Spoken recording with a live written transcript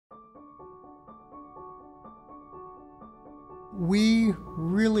We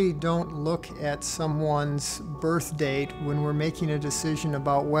really don't look at someone's birth date when we're making a decision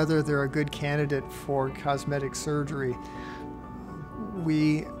about whether they're a good candidate for cosmetic surgery.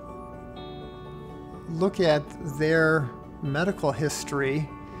 We look at their medical history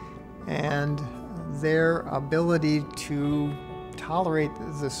and their ability to tolerate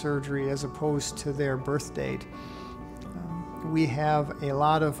the surgery as opposed to their birth date. We have a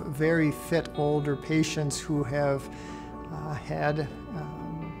lot of very fit older patients who have had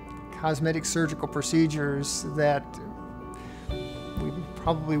cosmetic surgical procedures that we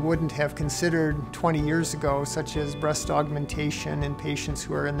probably wouldn't have considered 20 years ago, such as breast augmentation in patients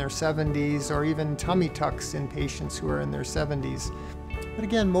who are in their 70s, or even tummy tucks in patients who are in their 70s. But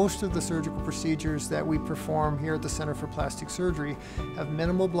again, most of the surgical procedures that we perform here at the Center for Plastic Surgery have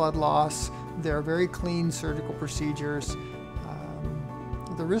minimal blood loss. They're very clean surgical procedures.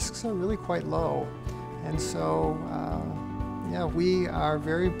 The risks are really quite low. And so, yeah, we are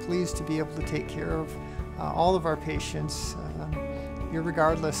very pleased to be able to take care of all of our patients,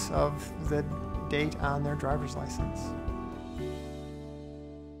 irregardless of the date on their driver's license.